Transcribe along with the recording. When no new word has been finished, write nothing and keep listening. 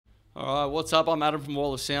All right, what's up? I'm Adam from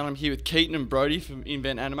Wall of Sound. I'm here with Keaton and Brody from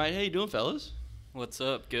Invent Animate. How you doing, fellas? What's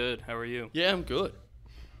up? Good. How are you? Yeah, I'm good.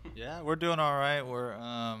 Yeah, we're doing all right. We're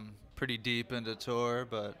pretty deep into tour,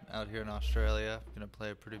 but out here in Australia, gonna play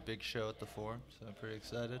a pretty big show at the Forum, so I'm pretty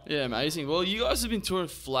excited. Yeah, amazing. Well, you guys have been touring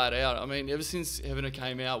flat out. I mean, ever since Heaven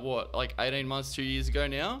came out, what, like 18 months, 2 years ago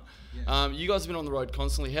now? Yeah. You guys have been on the road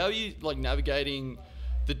constantly. How are you like navigating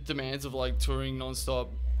the demands of like touring nonstop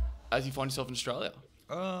as you find yourself in Australia?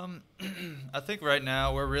 I think right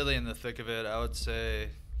now we're really in the thick of it. I would say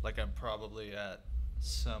like I'm probably at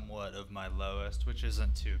somewhat of my lowest, which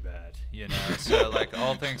isn't too bad, you know. So like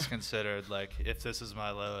all things considered, like if this is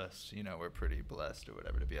my lowest, you know, we're pretty blessed or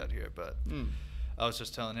whatever to be out here. But I was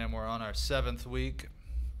just telling him we're on our 7th week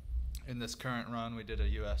in this current run. We did a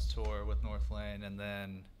U.S. tour with North Lane and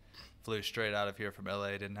then flew straight out of here from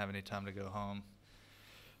L.A. Didn't have any time to go home.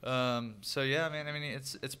 So yeah, I mean,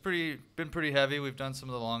 it's been pretty heavy. We've done some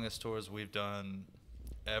of the longest tours we've done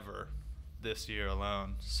ever this year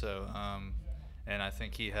alone. So, and I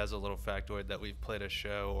think he has a little factoid that we've played a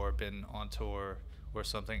show or been on tour or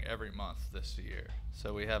something every month this year.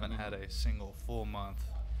 So we haven't had a single full month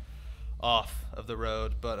off of the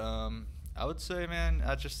road. But I would say, man,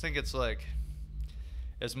 I just think it's like,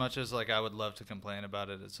 as much as like I would love to complain about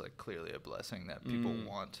it, it's like clearly a blessing that people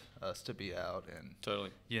want us to be out and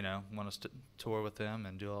Totally. you know, want us to tour with them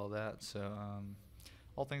and do all that. So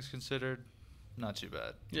all things considered, not too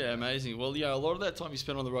bad. Yeah, amazing. Well, yeah, a lot of that time you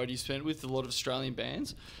spent on the road, you spent with a lot of Australian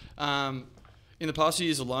bands. In the past few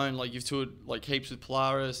years alone, like you've toured like heaps with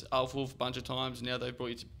Polaris, Alpha Wolf a bunch of times. Now they've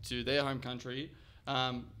brought you to their home country.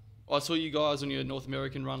 I saw you guys on your North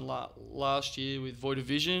American run last year with Void of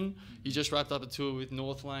Vision. You just wrapped up a tour with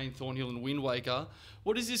North Lane, Thornhill and Wind Waker.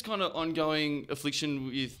 What is this kind of ongoing affliction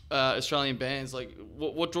with Australian bands? Like,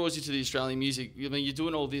 what draws you to the Australian music? I mean, you're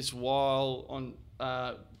doing all this while on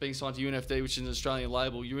being signed to UNFD, which is an Australian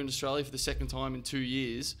label. You're in Australia for the 2nd time in 2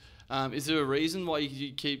 years. Is there a reason why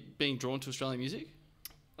you keep being drawn to Australian music?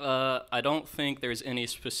 I don't think there's any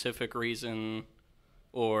specific reason,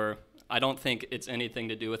 or I don't think it's anything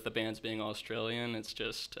to do with the bands being Australian. It's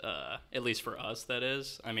just, at least for us, that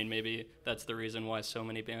is. I mean, maybe that's the reason why so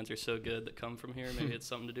many bands are so good that come from here. Maybe it's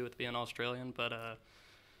something to do with being Australian. But,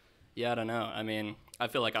 yeah, I don't know. I mean, I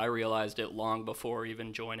feel like I realized it long before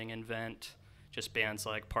even joining Invent. Just bands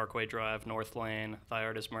like Parkway Drive, North Lane, Thy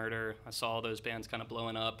Art Is Murder. I saw all those bands kind of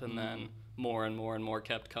blowing up, and then more and more and more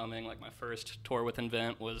kept coming. Like my first tour with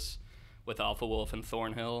Invent was with Alpha Wolf and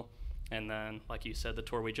Thornhill. And then, like you said, the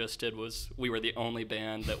tour we just did we were the only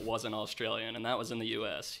band that wasn't Australian, and that was in the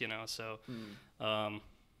U.S., you know. So,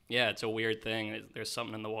 yeah, it's a weird thing. There's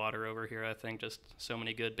something in the water over here, I think. Just so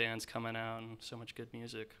many good bands coming out and so much good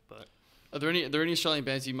music. But Are there any Australian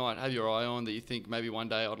bands you might have your eye on that you think maybe one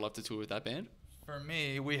day I'd love to tour with that band? For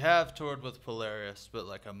me, we have toured with Polaris, but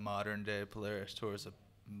like a modern day Polaris tour is a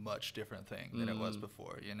much different thing than it was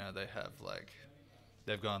before. You know,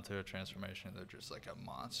 they've gone through a transformation. They're just like a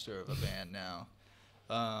monster of a band now.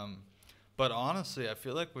 But honestly, I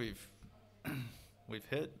feel like we've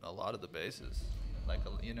hit a lot of the bases. Like,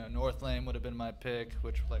 you know, North Lane would have been my pick,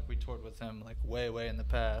 which like we toured with them like way in the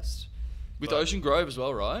past. With Ocean Grove as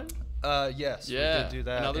well, right? Yes, Yeah, we did do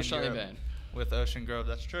that. another in Australian Europe band. with Ocean Grove.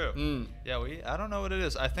 That's true. Yeah, I don't know what it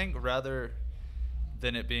is. I think rather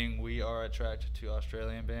than it being we are attracted to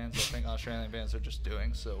Australian bands, I think Australian bands are just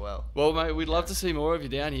doing so well. Well, mate, we'd love to see more of you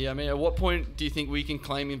down here. I mean, at what point do you think we can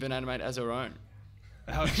claim Invent Animate as our own?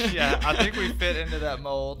 Yeah, I think we fit into that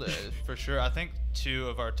mold for sure. I think 2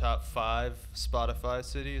 of our top 5 Spotify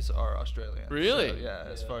cities are Australian. Really? So, yeah,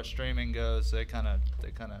 as far as streaming goes, they kind of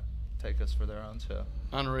take us for their own. So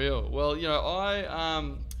Unreal. Well, you know,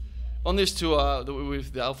 I on this tour that we're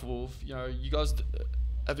with the Alpha Wolf, you know, you guys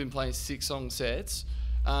have been playing 6-song sets.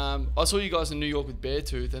 I saw you guys in New York with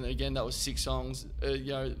Beartooth, and again that was 6 songs.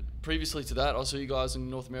 You know, previously to that, I saw you guys in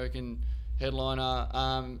North American headliner,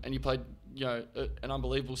 and you played, you know, an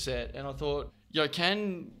unbelievable set. And I thought, you know,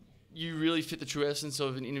 can you really fit the true essence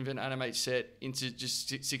of an Invent Animate set into just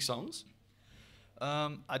 6 songs?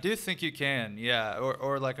 I do think you can, yeah,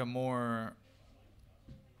 or like a more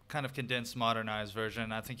kind of condensed, modernized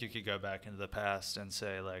version. I think you could go back into the past and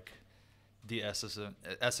say like the essence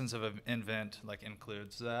of an Invent like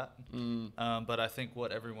includes that. But I think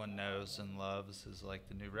what everyone knows and loves is like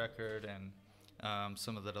the new record and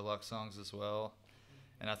some of the deluxe songs as well.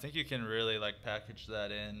 And I think you can really like package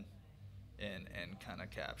that in and kind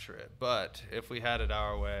of capture it. But if we had it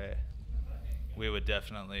our way, we would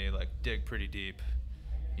definitely like dig pretty deep,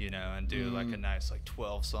 and do like a nice like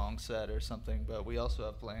 12 song set or something. But we also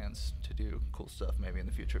have plans to do cool stuff maybe in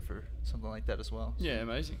the future for something like that as well. Yeah,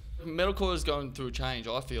 amazing. Metalcore is going through a change,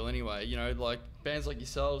 I feel, anyway. Like bands like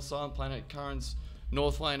yourselves, Silent Planet, Currents,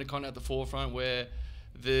 Northlane are kind of at the forefront where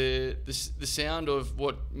the sound of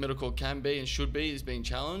what metalcore can be and should be is being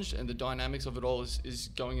challenged, and the dynamics of it all is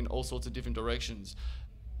going in all sorts of different directions.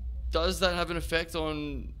 Does that have an effect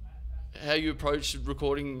on how you approach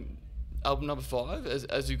recording album number 5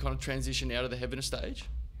 as you kind of transition out of the Heavener stage?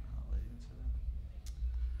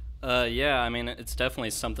 Yeah, I mean, it's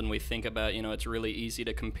definitely something we think about. It's really easy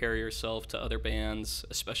to compare yourself to other bands,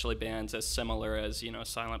 especially bands as similar as,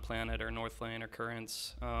 Silent Planet or Northlane or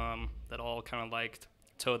Currents, that all kind of like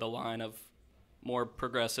toe the line of more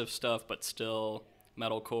progressive stuff, but still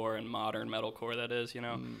metalcore and modern metalcore, that is,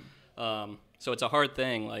 So it's a hard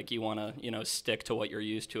thing. Like, you want to, stick to what you're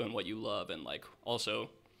used to and what you love, and like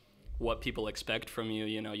also what people expect from you.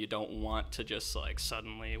 You don't want to just like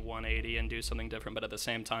suddenly 180 and do something different, but at the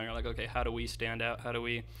same time you're like, okay, how do we stand out? How do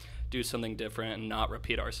we do something different and not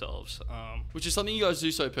repeat ourselves? Which is something you guys do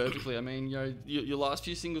so perfectly. I mean, your last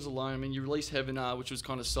few singles alone, I mean, you released Heavener, which was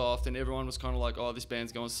kind of soft, and everyone was kind of like, oh, this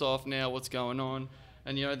band's going soft now, what's going on?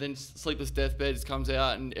 And then Sleepless Deathbed comes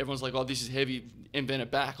out, and everyone's like, oh, this is heavy, Invent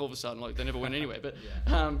it back all of a sudden. Like, they never went anywhere. But,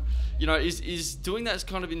 is doing that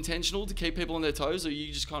kind of intentional to keep people on their toes, or are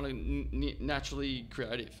you just kind of naturally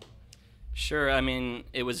creative? Sure. I mean,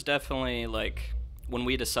 it was definitely like when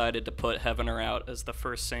we decided to put Heavener out as the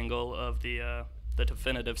first single of the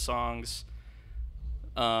definitive songs,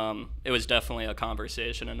 it was definitely a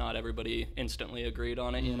conversation, and not everybody instantly agreed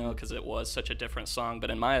on it, because it was such a different song. But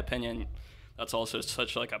in my opinion, that's also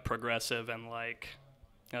such like a progressive and like,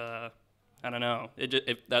 I don't know.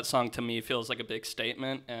 That song to me feels like a big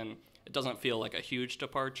statement, and it doesn't feel like a huge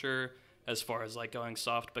departure as far as like going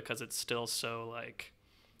soft, because it's still so like,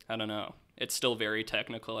 I don't know. It's still very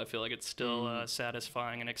technical. I feel like it's still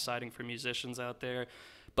satisfying and exciting for musicians out there.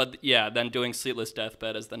 But yeah, then doing Sleepless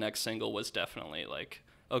Deathbed as the next single was definitely like,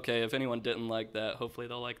 okay, if anyone didn't like that, hopefully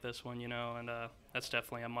they'll like this one, and that's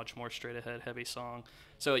definitely a much more straight ahead heavy song.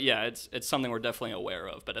 So yeah, it's something we're definitely aware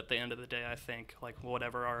of, but at the end of the day, I think like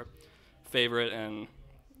whatever our favorite and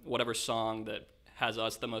whatever song that has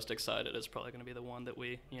us the most excited is probably going to be the one that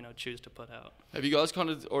we choose to put out. Have you guys kind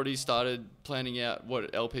of already started planning out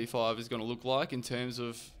what LP5 is going to look like in terms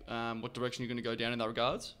of what direction you're going to go down in that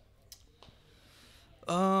regards?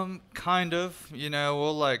 Kind of.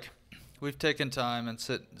 We've taken time and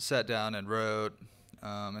sat down and wrote,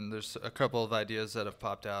 and there's a couple of ideas that have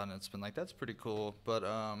popped out, and it's been like, that's pretty cool. But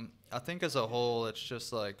I think as a whole, it's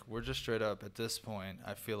just like, we're just straight up at this point,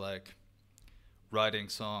 I feel like, writing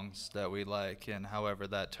songs that we like, and however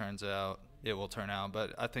that turns out, it will turn out.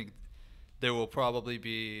 But I think there will probably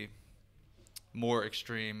be more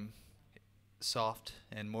extreme soft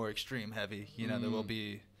and more extreme heavy. There will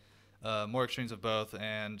be more extremes of both,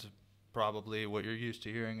 and probably what you're used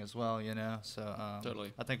to hearing as well, So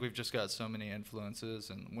Totally. I think we've just got so many influences,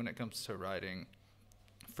 and when it comes to writing,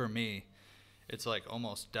 for me, it's like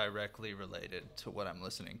almost directly related to what I'm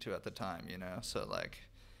listening to at the time, So like,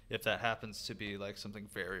 if that happens to be like something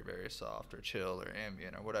very, very soft or chill or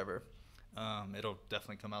ambient or whatever, it'll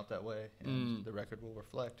definitely come out that way, and the record will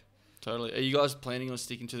reflect. Totally. Are you guys planning on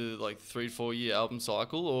sticking to the 3 to 4 year album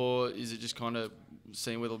cycle, or is it just kind of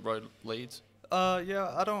seeing where the road leads?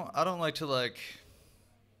 Yeah, I don't like to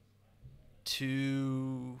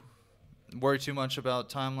worry too much about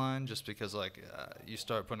timeline, just because you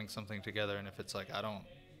start putting something together, and if it's like, I don't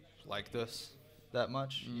like this that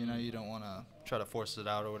much, you don't want to try to force it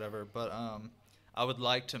out or whatever. But I would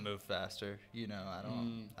like to move faster. I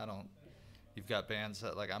don't. You've got bands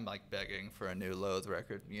that I'm begging for a new Loathe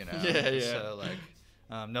record. Yeah. So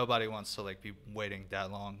nobody wants to be waiting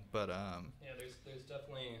that long. But yeah, there's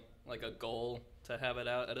definitely a goal to have it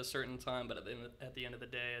out at a certain time. But at the end of the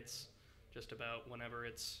day, it's just about whenever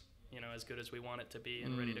it's as good as we want it to be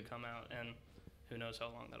and ready to come out. And who knows how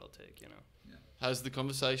long that'll take. Yeah. Has the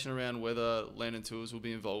conversation around whether Landon Tours will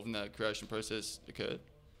be involved in that creation process occurred?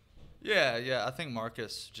 Yeah. I think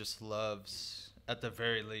Marcus just loves, at the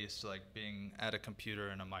very least, being at a computer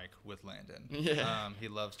and a mic with Landon. Yeah. He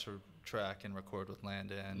loves to track and record with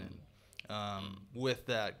Landon, and with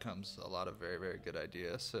that comes a lot of very, very good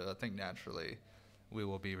ideas. So I think naturally we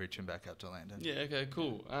will be reaching back out to Landon. Yeah. Okay.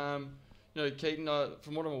 Cool. Keaton,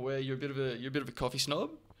 from what I'm aware, you're a bit of a coffee snob.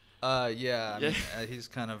 Yeah. I mean, it's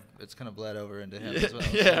kind of bled over into him as well.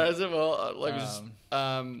 Yeah, as well.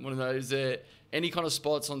 Want to know, is there any kind of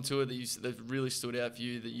spots on tour that really stood out for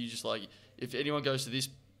you that you just if anyone goes to this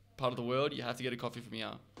part of the world, you have to get a coffee from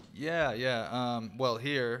here? Yeah. Well,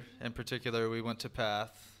 here in particular, we went to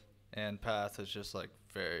Path and Path is just like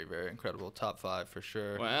very, very incredible. Top 5 for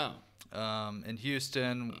sure. Wow. In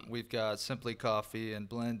Houston, we've got Simply Coffee and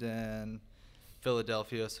Blendin.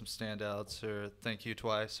 Philadelphia, some standouts, or Thank You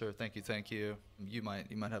Twice, or Thank You. You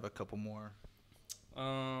might have a couple more.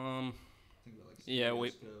 Yeah,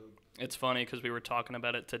 it's funny because we were talking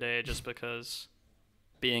about it today just because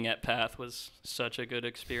being at Path was such a good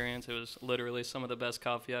experience. It was literally some of the best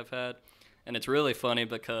coffee I've had. And it's really funny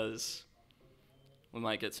because we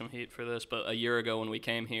might get some heat for this, but a year ago when we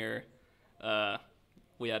came here,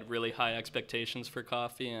 we had really high expectations for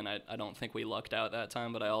coffee, and I don't think we lucked out that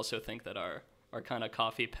time, but I also think that our kind of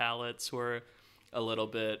coffee palates were a little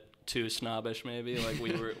bit too snobbish maybe. Like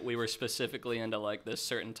we were specifically into like this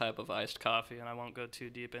certain type of iced coffee, and I won't go too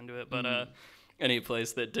deep into it, but any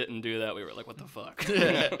place that didn't do that, we were like, what the fuck?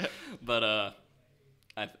 But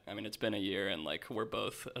I mean, it's been a year, and like we're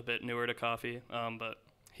both a bit newer to coffee, but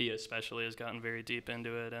he especially has gotten very deep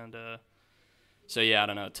into it, and so yeah, I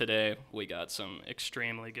don't know. Today we got some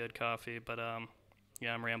extremely good coffee, but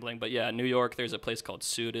yeah, I'm rambling. But yeah, New York, there's a place called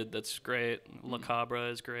Suited that's great. La Cabra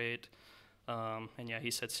is great, and yeah, he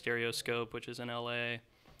said Stereoscope, which is in LA.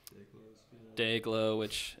 Dayglow,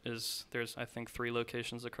 which is, there's I think 3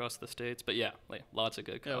 locations across the states, but yeah, like, lots of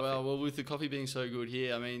good coffee. Yeah, well, with the coffee being so good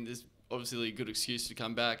here, I mean, there's obviously a good excuse to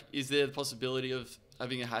come back. Is there the possibility of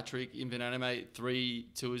having a hat trick, Invent Animate, 3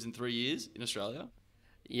 tours in 3 years in Australia?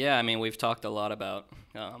 Yeah, I mean, we've talked a lot about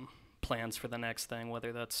plans for the next thing,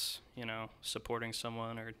 whether that's, supporting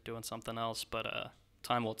someone or doing something else, but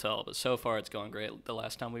time will tell. But so far, it's going great. The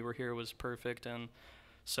last time we were here was perfect, and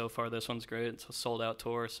so far this one's great. It's a sold-out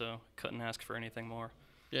tour, so couldn't ask for anything more.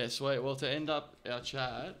 Yeah, sweet. Well, to end up our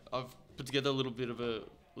chat, I've put together a little bit of a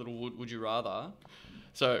little would you rather.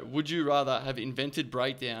 So, would you rather have invented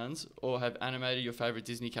breakdowns or have animated your favorite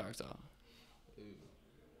Disney character?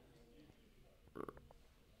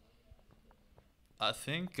 I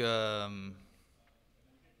think,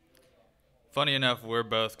 funny enough, we're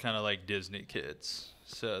both kind of like Disney kids,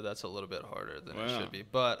 so that's a little bit harder than it should be.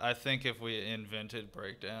 But I think if we invented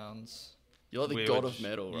breakdowns, you're like the god of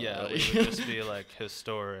metal, right? Yeah, we would just be like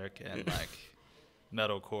historic, and like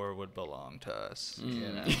metalcore would belong to us.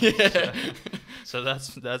 Yeah. So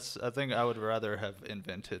that's. I think I would rather have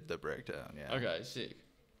invented the breakdown. Yeah. Okay, sick.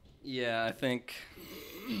 Yeah, I think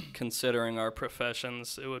considering our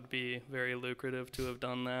professions, it would be very lucrative to have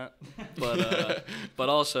done that. But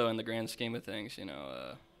also in the grand scheme of things,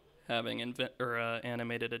 having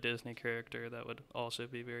animated a Disney character, that would also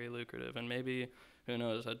be very lucrative. And maybe, who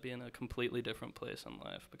knows, I'd be in a completely different place in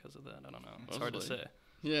life because of that. I don't know. It's hard to say.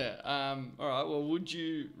 Yeah. All right. Well, would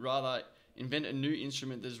you rather invent a new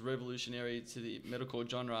instrument that's revolutionary to the metalcore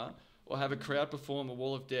genre, or have a crowd perform a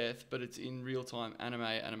Wall of Death, but it's in real-time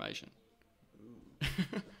animation?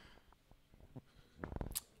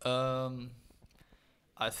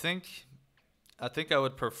 I think I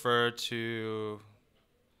would prefer to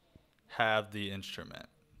have the instrument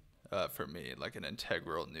for me, like an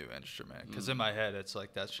integral new instrument, because in my head it's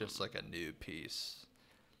like that's just like a new piece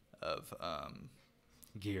of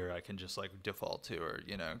gear I can just like default to, or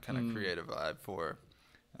kind of create a vibe for.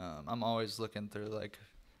 I'm always looking through like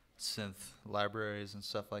synth libraries and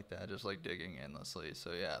stuff like that, just like digging endlessly.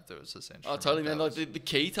 So yeah, if there was this instrument. Oh, totally, man. Like the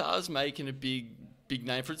guitar's making a big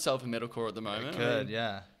name for itself in metalcore at the moment. It could,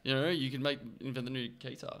 yeah. You could invent the new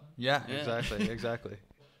guitar. Yeah. Exactly.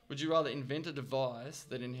 Would you rather invent a device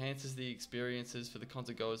that enhances the experiences for the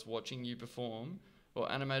concert goers watching you perform,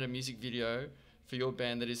 or animate a music video for your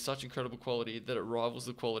band that is such incredible quality that it rivals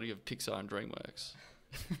the quality of Pixar and DreamWorks?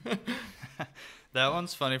 That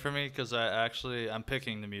one's funny for me because I'm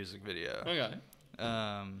picking the music video. Okay.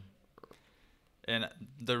 And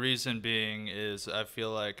the reason being is I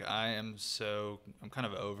feel like I'm kind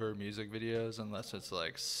of over music videos unless it's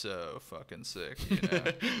like so fucking sick,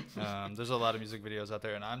 There's a lot of music videos out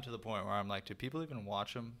there, and I'm to the point where I'm like, do people even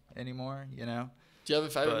watch them anymore, Do you have a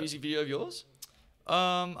favorite music video of yours?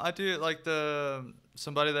 I do, like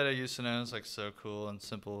somebody that I used to know is like so cool and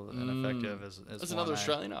simple and effective is That's another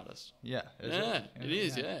Australian artist. Yeah. It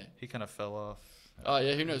is. He kind of fell off. Oh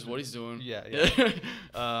yeah, who knows what he's doing? Yeah.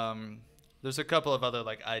 There's a couple of other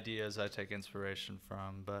like ideas I take inspiration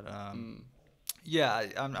from, but yeah,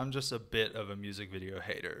 I'm just a bit of a music video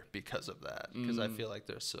hater because of that, because I feel like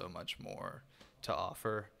there's so much more to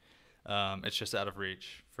offer. It's just out of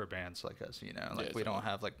reach for bands like us, we don't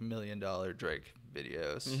have like $1 million Drake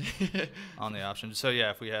videos on the option. So yeah,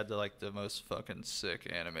 if we had the most fucking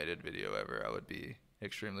sick animated video ever, I would be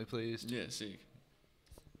extremely pleased. Yeah, sick.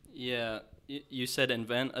 Yeah, you said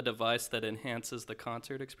invent a device that enhances the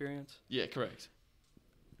concert experience? Yeah, correct.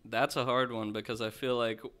 That's a hard one because I feel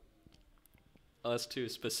like us two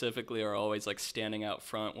specifically are always like standing out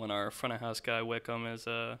front when our front of house guy Wickham is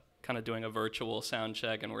kind of doing a virtual sound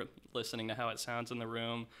check, and we're listening to how it sounds in the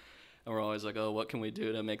room, and we're always like, oh, what can we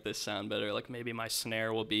do to make this sound better? Like maybe my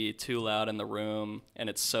snare will be too loud in the room, and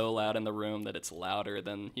it's so loud in the room that it's louder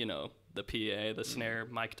than, you know, the PA, the snare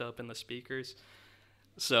mic'd up in the speakers.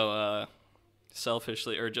 So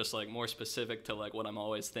selfishly, or just like more specific to like what I'm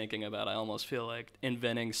always thinking about, I almost feel like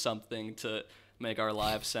inventing something to make our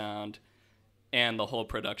live sound and the whole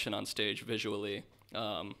production on stage visually,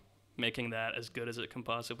 making that as good as it can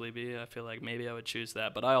possibly be. I feel like maybe I would choose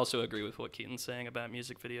that. But I also agree with what Keaton's saying about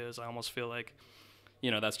music videos. I almost feel like, you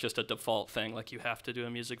know, that's just a default thing. Like you have to do a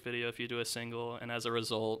music video if you do a single, and as a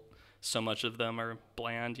result, so much of them are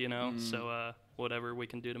bland, you know? So whatever we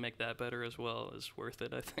can do to make that better as well is worth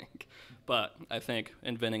it, I think. But I think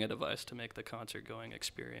inventing a device to make the concert-going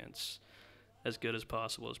experience as good as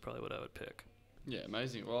possible is probably what I would pick. Yeah,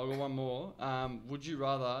 amazing. Well, I've got one more. Would you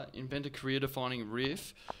rather invent a career-defining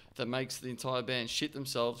riff that makes the entire band shit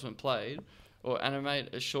themselves when played, or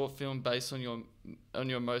animate a short film based on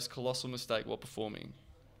your most colossal mistake while performing?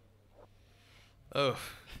 Oh,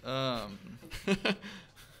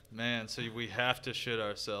 man. So we have to shit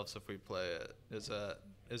ourselves if we play it. Is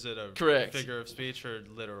it a Correct figure of speech or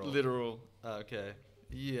literal? Literal. Okay.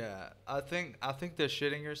 Yeah, I think the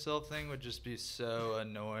shitting yourself thing would just be so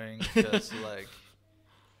annoying because like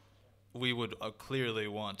we would clearly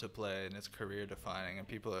want to play and it's career defining and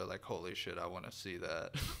people are like, holy shit, I want to see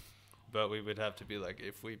that. But we would have to be like,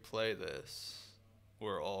 if we play this,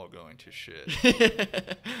 we're all going to shit.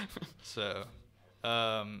 So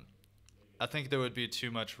I think there would be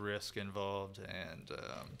too much risk involved, and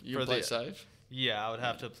You play it safe? Yeah, I would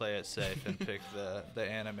have to play it safe and pick the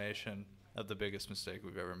animation of the biggest mistake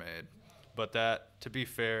we've ever made. But that, to be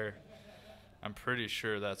fair, I'm pretty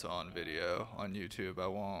sure that's on video on YouTube. I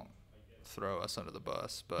won't throw us under the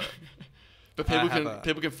bus, but But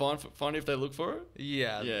people can find it if they look for it?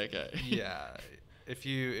 yeah. Yeah, okay. Yeah. If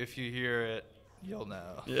you hear it, you'll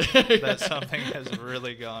know Yeah. that something has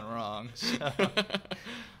really gone wrong. So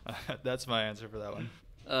that's my answer for that one.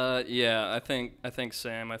 Yeah, I think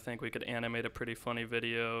Sam. I think we could animate a pretty funny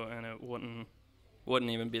video, and it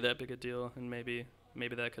wouldn't even be that big a deal, and maybe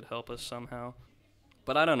that could help us somehow.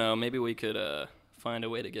 But I don't know. Maybe we could find a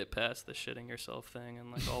way to get past the shitting yourself thing,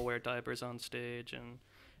 and like all wear diapers on stage, and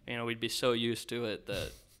you know we'd be so used to it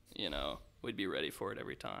that you know we'd be ready for it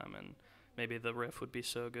every time, and maybe the riff would be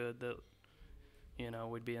so good that you know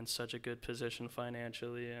we'd be in such a good position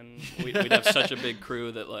financially, and we'd have such a big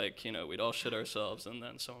crew that like you know we'd all shit ourselves, and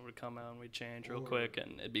then someone would come out and we'd change real quick,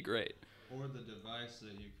 and it'd be great. Or the device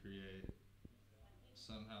that you create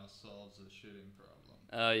somehow solves the shitting problem.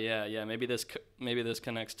 Yeah. Maybe this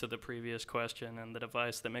connects to the previous question, and the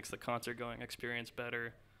device that makes the concert-going experience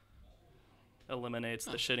better eliminates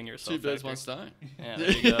the shitting yourself. Two birds, factor. one stone. Yeah,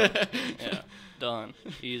 there you go. Yeah, done.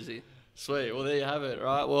 Easy. Sweet. Well, there you have it.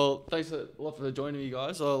 Right. Well, thanks a lot for joining me,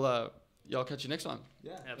 guys. I'll catch you next time.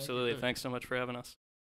 Yeah. Absolutely. Thanks so much for having us.